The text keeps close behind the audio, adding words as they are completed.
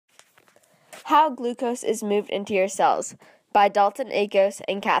How Glucose is Moved into Your Cells by Dalton Akos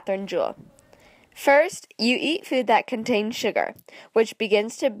and Catherine Jewell. First, you eat food that contains sugar, which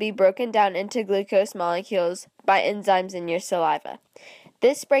begins to be broken down into glucose molecules by enzymes in your saliva.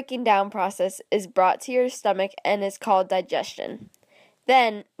 This breaking down process is brought to your stomach and is called digestion.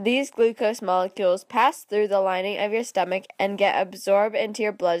 Then, these glucose molecules pass through the lining of your stomach and get absorbed into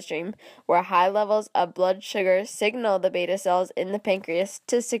your bloodstream, where high levels of blood sugar signal the beta cells in the pancreas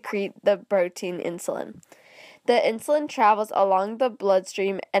to secrete the protein insulin. The insulin travels along the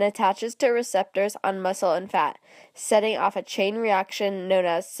bloodstream and attaches to receptors on muscle and fat, setting off a chain reaction known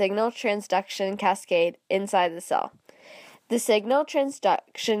as signal transduction cascade inside the cell. The signal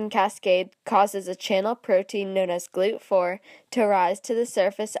transduction cascade causes a channel protein known as GLUT4 to rise to the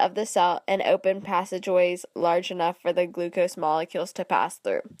surface of the cell and open passageways large enough for the glucose molecules to pass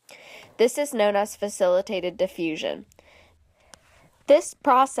through. This is known as facilitated diffusion. This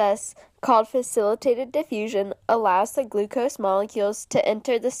process, called facilitated diffusion, allows the glucose molecules to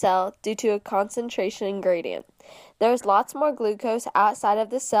enter the cell due to a concentration gradient. There's lots more glucose outside of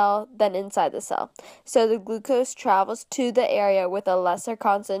the cell than inside the cell, so the glucose travels to the area with a lesser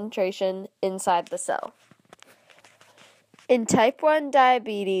concentration inside the cell. In type 1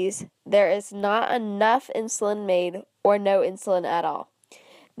 diabetes, there is not enough insulin made or no insulin at all.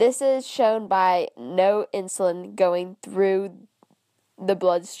 This is shown by no insulin going through the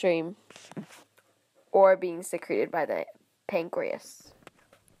bloodstream or being secreted by the pancreas.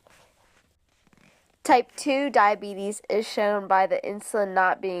 Type 2 diabetes is shown by the insulin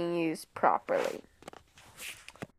not being used properly.